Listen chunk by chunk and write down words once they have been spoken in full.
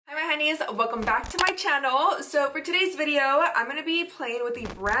honeys, welcome back to my channel. So for today's video, I'm going to be playing with the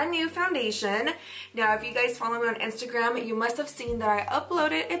brand new foundation. Now if you guys follow me on Instagram, you must have seen that I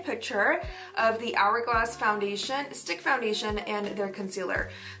uploaded a picture of the Hourglass foundation, stick foundation, and their concealer.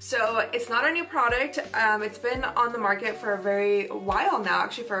 So it's not a new product, it's been on the market for a very while now,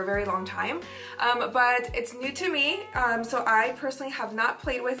 actually for a very long time, but it's new to me, so I personally have not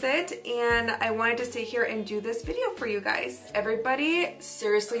played with it, and I wanted to sit here and do this video for you guys. Everybody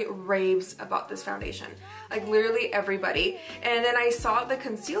seriously raves about this foundation, like literally everybody. And then I saw the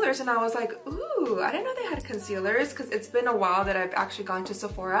concealers and I was like, ooh, I didn't know they had concealers, because it's been a while that I've actually gone to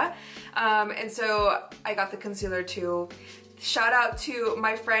Sephora, and so I got the concealer too. Shout out to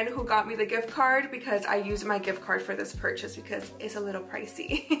my friend who got me the gift card, because I used my gift card for this purchase because it's a little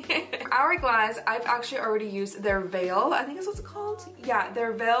pricey. Hourglass, I've actually already used their Veil, I think that's what it's called. Yeah,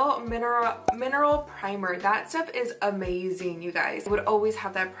 their Veil Mineral Primer. That stuff is amazing, you guys. I would always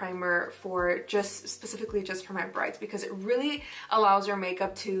have that primer for specifically just for my brides, because it really allows your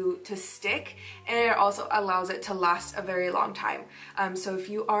makeup to stick, and it also allows it to last a very long time. So if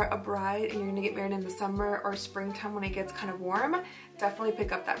you are a bride and you're gonna get married in the summer or springtime when it gets kind of warm, definitely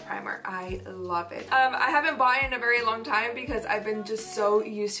pick up that primer. I love it. I haven't bought it in a very long time because I've been just so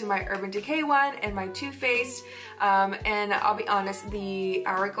used to my Urban Decay one and my Too Faced, and I'll be honest, the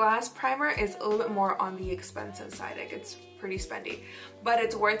Hourglass primer is a little bit more on the expensive side. It gets pretty spendy, but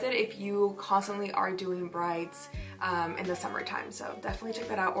it's worth it if you constantly are doing brides in the summertime. So definitely check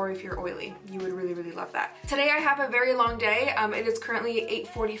that out, or if you're oily, you would really love that. Today I have a very long day. It is currently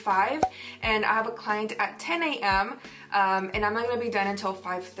 8:45 and I have a client at 10 a.m. And I'm not going to be done until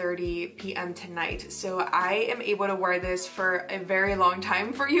 5:30 p.m. tonight. So I am able to wear this for a very long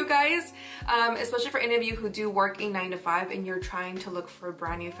time for you guys, especially for any of you who do work a 9 to 5 and you're trying to look for a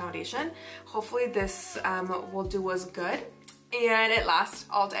brand new foundation. Hopefully this will do us good and it lasts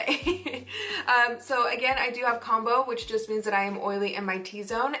all day. So again, I do have combo, which just means that I am oily in my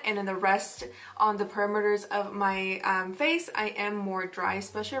T-zone, and in the rest on the perimeters of my face, I am more dry,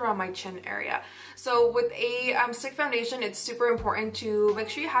 especially around my chin area. So with a stick foundation, it's super important to make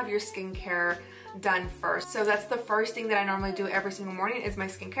sure you have your skincare done first. So that's the first thing that I normally do every single morning is my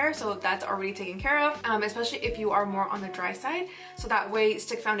skincare, so that's already taken care of, especially if you are more on the dry side, so that way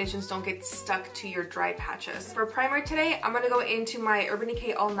stick foundations don't get stuck to your dry patches. For primer today, I'm gonna go into my Urban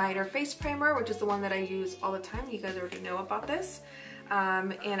Decay All Nighter Face Primer, which is the one that I use all the time. You guys already know about this,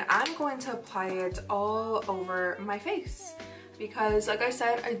 and I'm going to apply it all over my face, because like I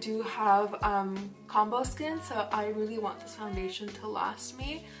said, I do have combo skin, so I really want this foundation to last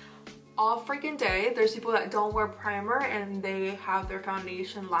me all freaking day. There's people that don't wear primer and they have their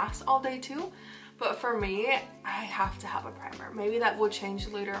foundation last all day too, but for me, I have to have a primer. Maybe that will change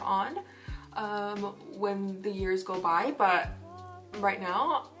later on when the years go by, but right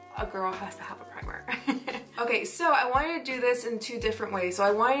now a girl has to have a primer. Okay, so I wanted to do this in two different ways. So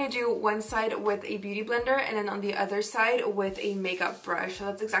I wanted to do one side with a beauty blender and then on the other side with a makeup brush. So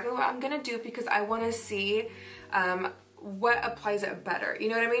that's exactly what I'm gonna do, because I want to see what applies it better. You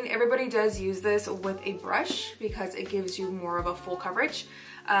know what I mean? Everybody does use this with a brush because it gives you more of a full coverage.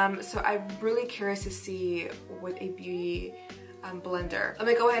 So I'm really curious to see with a beauty blender. Let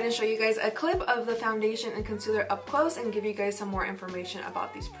me go ahead and show you guys a clip of the foundation and concealer up close and give you guys some more information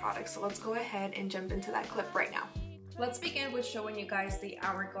about these products. So let's go ahead and jump into that clip right now. Let's begin with showing you guys the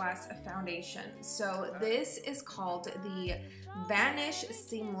Hourglass foundation. So this is called the Vanish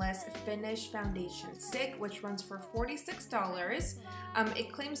Seamless Finish Foundation Stick, which runs for $46.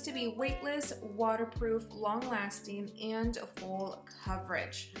 It claims to be weightless, waterproof, long-lasting, and full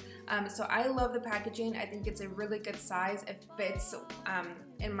coverage. So I love the packaging. I think it's a really good size. It fits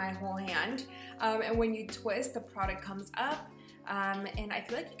in my whole hand. And when you twist, the product comes up. And I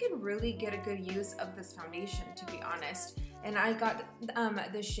feel like you can really get a good use of this foundation, to be honest. And I got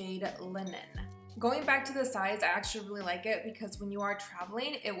the shade Linen. Going back to the size, I actually really like it because when you are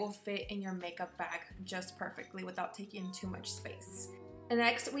traveling, it will fit in your makeup bag just perfectly without taking too much space. And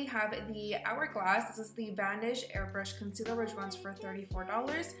next we have the Hourglass. This is the Vanish Airbrush Concealer, which runs for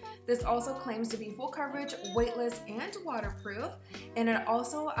 $34. This also claims to be full coverage, weightless, and waterproof. And it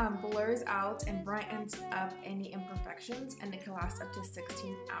also blurs out and brightens up any imperfections, and it can last up to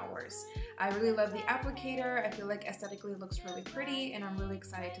 16 hours. I really love the applicator. I feel like aesthetically it looks really pretty, and I'm really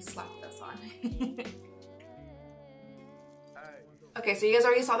excited to slap this on. Okay, so you guys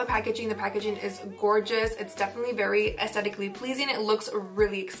already saw the packaging. The packaging is gorgeous. It's definitely very aesthetically pleasing. It looks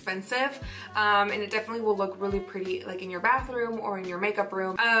really expensive, and it definitely will look really pretty like in your bathroom or in your makeup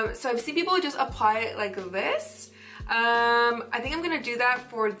room. So I've seen people just apply it like this. I think I'm gonna do that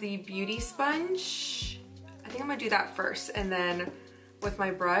for the beauty sponge. I think I'm gonna do that first and then with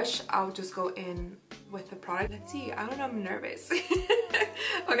my brush, I'll just go in with the product. Let's see, I don't know, I'm nervous.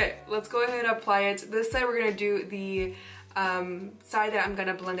 Okay, let's go ahead and apply it. This side we're gonna do the side that I'm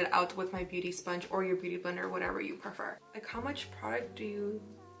gonna blend it out with my beauty sponge or your beauty blender, whatever you prefer. Like, how much product do you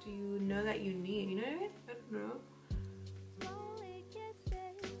know that you need? You know what I mean? I don't know.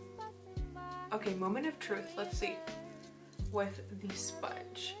 Okay, moment of truth. Let's see. With the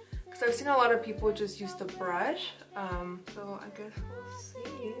sponge, because I've seen a lot of people just use the brush. So I guess we'll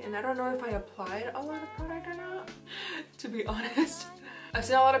see. And I don't know if I applied a lot of product or not, to be honest. I've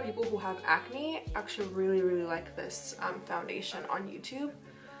seen a lot of people who have acne actually really like this foundation on YouTube.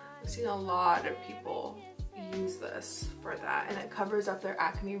 I've seen a lot of people use this for that, and it covers up their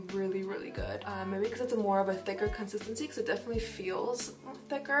acne really good. Maybe because it's more of a thicker consistency, because it definitely feels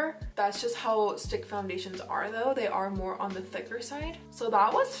thicker. That's just how stick foundations are though. They are more on the thicker side. So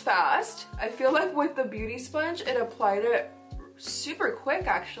that was fast. I feel like with the beauty sponge, it applied it super quick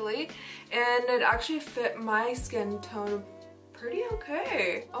actually, and it actually fit my skin tone pretty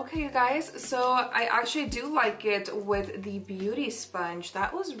okay. Okay, you guys, so I actually do like it with the beauty sponge.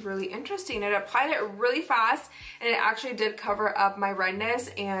 That was really interesting. It applied it really fast, and it actually did cover up my redness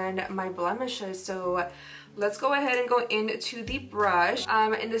and my blemishes. So let's go ahead and go into the brush.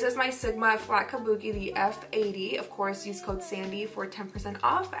 And this is my Sigma Flat Kabuki, the F80. Of course, use code Sandi for 10%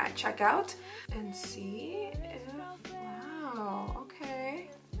 off at checkout. And see, wow,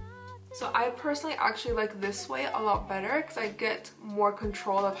 okay. So I personally actually like this way a lot better, because I get more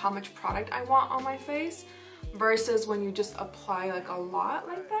control of how much product I want on my face versus when you just apply like a lot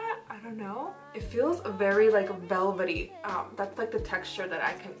like that. I don't know. It feels very like velvety. That's like the texture that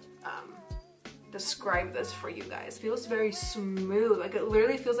I can describe this for you guys. It feels very smooth. Like, it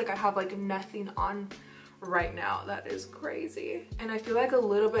literally feels like I have like nothing on right now. That is crazy. And I feel like a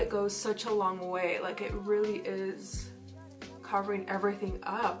little bit goes such a long way. Like, it really is covering everything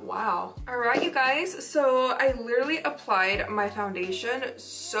up. Wow. All right, you guys, so I literally applied my foundation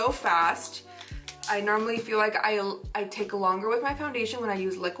so fast. I normally feel like I take longer with my foundation when I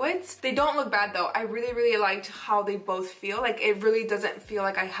use liquids. They don't look bad though. I really liked how they both feel. Like, it really doesn't feel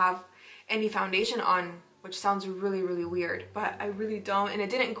like I have any foundation on, which sounds really weird, but I really don't. And it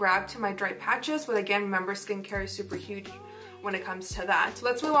didn't grab to my dry patches, but again, remember, skincare is super huge when it comes to that.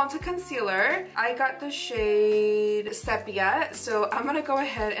 Let's move on to concealer. I got the shade Sepia, so I'm gonna go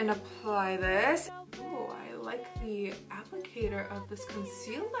ahead and apply this. Oh, I like the applicator of this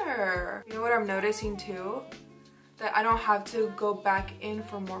concealer. You know what I'm noticing too? That I don't have to go back in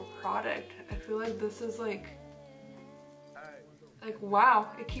for more product. I feel like this is like wow,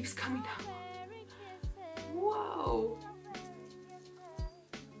 it keeps coming out. Whoa.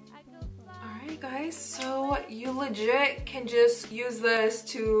 Alright guys, so you legit can just use this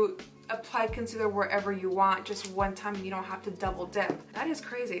to apply concealer wherever you want, just one time, and you don't have to double dip. That is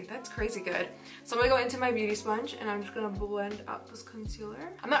crazy. That's crazy good. So I'm gonna go into my beauty sponge and I'm just gonna blend out this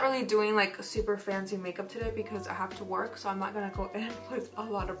concealer. I'm not really doing like a super fancy makeup today because I have to work, so I'm not gonna go in with a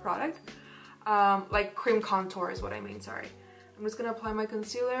lot of product. Like cream contour is what I mean, sorry. I'm just gonna apply my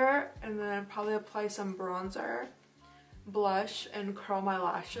concealer and then probably apply some bronzer, blush, and curl my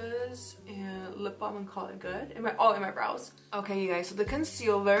lashes, and lip balm, and call it good. In my brows. Okay, you guys, so the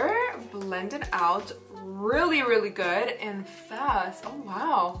concealer blended out really good and fast. Oh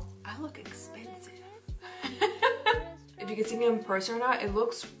wow, I look expensive. If you can see me in person or not, it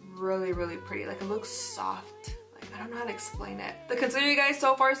looks really pretty. Like, it looks soft. I don't know how to explain it. The concealer, you guys,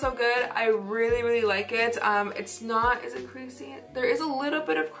 so far so good. I really like it. It's not, is it creasing? There is a little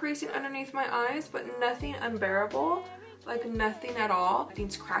bit of creasing underneath my eyes, but nothing unbearable. Like, nothing at all.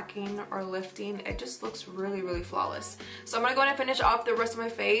 Nothing's cracking or lifting. It just looks really flawless. So I'm gonna go ahead and finish off the rest of my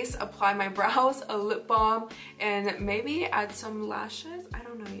face, apply my brows, a lip balm, and maybe add some lashes. I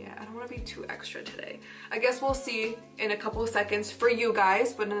don't know yet. I don't want to be too extra today. I guess we'll see in a couple of seconds for you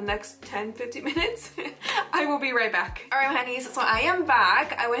guys, but in the next 10-15 minutes, I will be right back. All right, honeys, so I am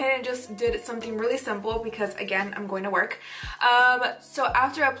back. I went ahead and just did something really simple because, again, I'm going to work. So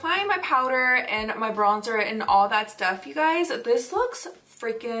after applying my powder and my bronzer and all that stuff, you guys, this looks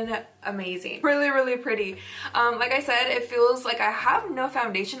freaking amazing. Really pretty. Like I said, it feels like I have no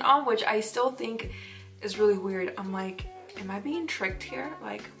foundation on, which I still think is really weird. I'm like, am I being tricked here?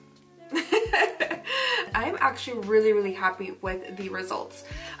 Like, I'm actually really happy with the results.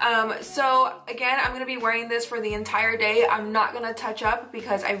 So again, I'm gonna be wearing this for the entire day. I'm not gonna touch up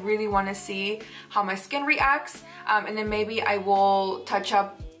because I really want to see how my skin reacts, and then maybe I will touch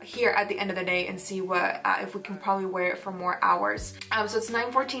up here at the end of the day and see what if we can probably wear it for more hours. So it's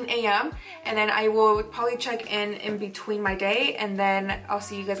 9:14 a.m. and then I will probably check in between my day, and then I'll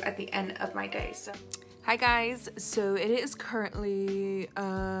see you guys at the end of my day. So Hi guys, so it is currently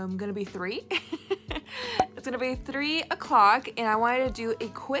gonna be 3. It's gonna be 3 o'clock and I wanted to do a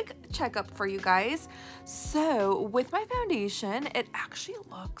quick checkup for you guys. So with my foundation, it actually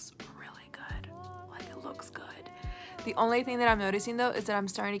looks really good. Like, it looks good. The only thing that I'm noticing though is that I'm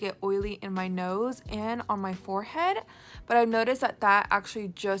starting to get oily in my nose and on my forehead, but I've noticed that that actually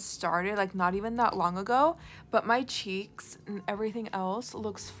just started, like not even that long ago, but my cheeks and everything else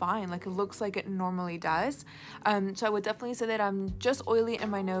looks fine. Like, it looks like it normally does. So I would definitely say that I'm just oily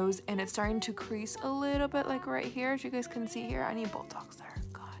in my nose and it's starting to crease a little bit, like right here, as you guys can see here. I need Botox there.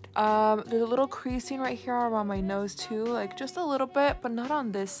 There's a little creasing right here around my nose too, like just a little bit, but not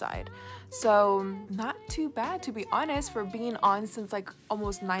on this side. So not too bad, to be honest, for being on since like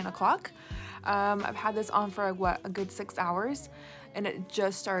almost 9 o'clock. I've had this on for what, a good 6 hours, and it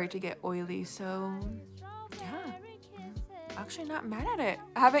just started to get oily. So yeah, actually not mad at it.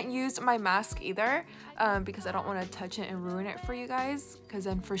 I haven't used my mask either because I don't want to touch it and ruin it for you guys, because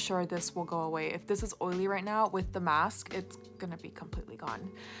then for sure this will go away. If this is oily right now with the mask, it's gonna be completely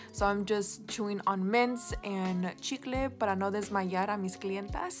gone. So I'm just chewing on mints and chicle para no desmayar a mis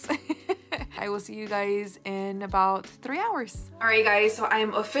clientas. I will see you guys in about 3 hours. All right guys, so I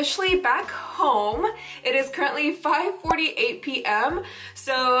am officially back home. It is currently 5:48 p.m.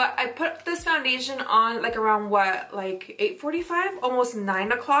 So I put this foundation on like around what, like 8:45, almost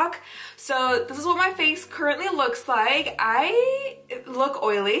 9 o'clock. So this is what my face currently looks like. I look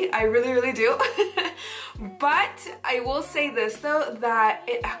oily, I really do. But I will say this though, that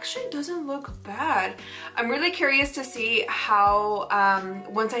it actually doesn't look bad. I'm really curious to see how,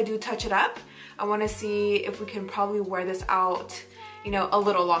 once I do touch it up, I want to see if we can probably wear this out, you know, a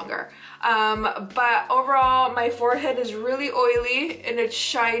little longer. But overall, my forehead is really oily and it's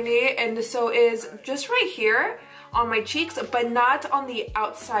shiny, and so is just right here on my cheeks, but not on the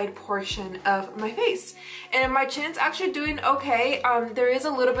outside portion of my face. And my chin's actually doing okay. There is a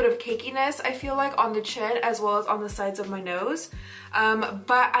little bit of cakiness, I feel like, on the chin as well as on the sides of my nose.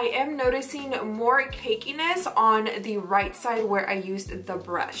 But I am noticing more cakiness on the right side where I used the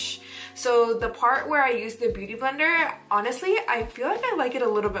brush. So the part where I used the Beauty Blender, honestly, I feel like I like it a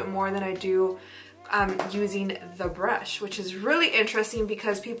little bit more than I do using the brush, which is really interesting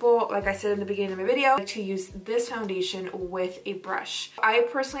because people, like I said in the beginning of my video, like to use this foundation with a brush. I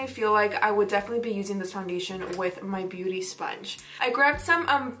personally feel like I would definitely be using this foundation with my beauty sponge. I grabbed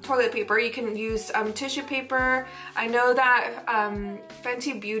some toilet paper. You can use tissue paper. I know that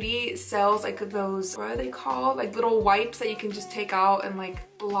Fenty Beauty sells like those, what are they called? Like little wipes that you can just take out and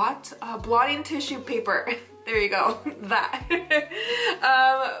like blotting tissue paper. There you go, that.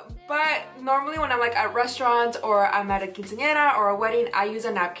 But normally when I'm like at restaurants or I'm at a quinceañera or a wedding, I use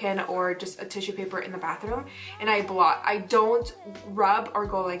a napkin or just a tissue paper in the bathroom and I blot. I don't rub or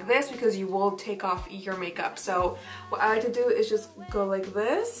go like this because you will take off your makeup. So what I like to do is just go like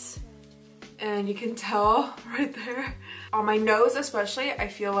this, and you can tell right there. On my nose especially, I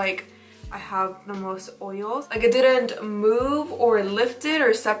feel like I have the most oils. Like, it didn't move or lift it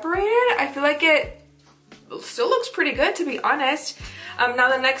or separate it. I feel like it still looks pretty good, to be honest. Now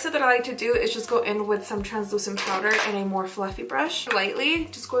the next step that I like to do is just go in with some translucent powder and a more fluffy brush. Lightly,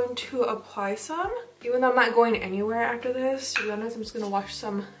 just going to apply some. Even though I'm not going anywhere after this, to be honest, I'm just gonna watch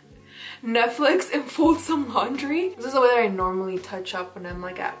some Netflix and fold some laundry. This is the way that I normally touch up when I'm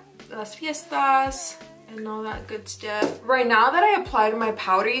like at las fiestas and all that good stuff. Right now that I applied my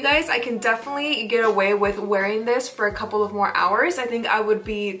powder, you guys, I can definitely get away with wearing this for a couple of more hours. I think I would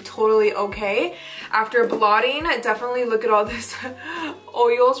be totally okay. After blotting, definitely look at all this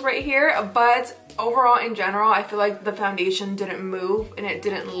oils right here, but overall in general, I feel like the foundation didn't move and it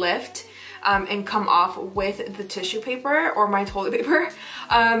didn't lift and come off with the tissue paper or my toilet paper.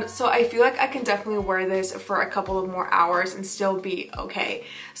 So I feel like I can definitely wear this for a couple of more hours and still be okay.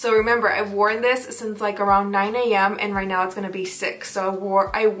 So remember, I've worn this since like around 9 a.m. and right now it's gonna be 6.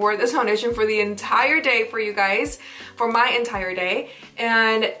 So I wore this foundation for the entire day for you guys, for my entire day,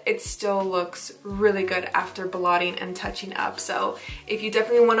 and it still looks really good after blotting and touching up. So if you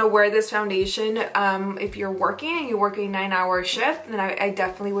definitely wanna wear this foundation, if you're working and you work a 9-hour shift, then I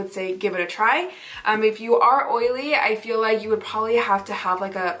definitely would say give it a try. If you are oily, I feel like you would probably have to have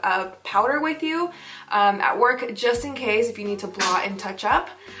like a powder with you at work, just in case if you need to blot and touch up.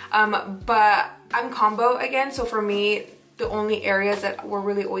 But I'm combo again, so for me, the only areas that were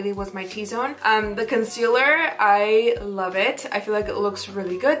really oily was my T-zone. The concealer, I love it. I feel like it looks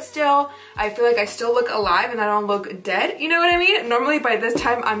really good still. I feel like I still look alive and I don't look dead, you know what I mean? Normally by this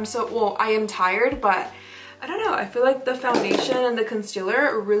time I am tired, but I don't know, I feel like the foundation and the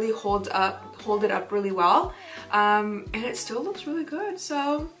concealer really hold it up really well. And it still looks really good,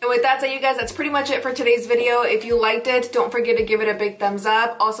 so. And with that said, you guys, that's pretty much it for today's video. If you liked it, don't forget to give it a big thumbs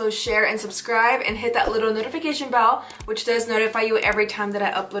up. Also share and subscribe and hit that little notification bell, which does notify you every time that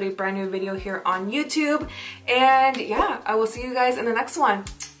I upload a brand new video here on YouTube. And yeah, I will see you guys in the next one.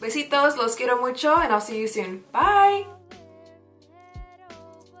 Besitos, los quiero mucho, and I'll see you soon. Bye!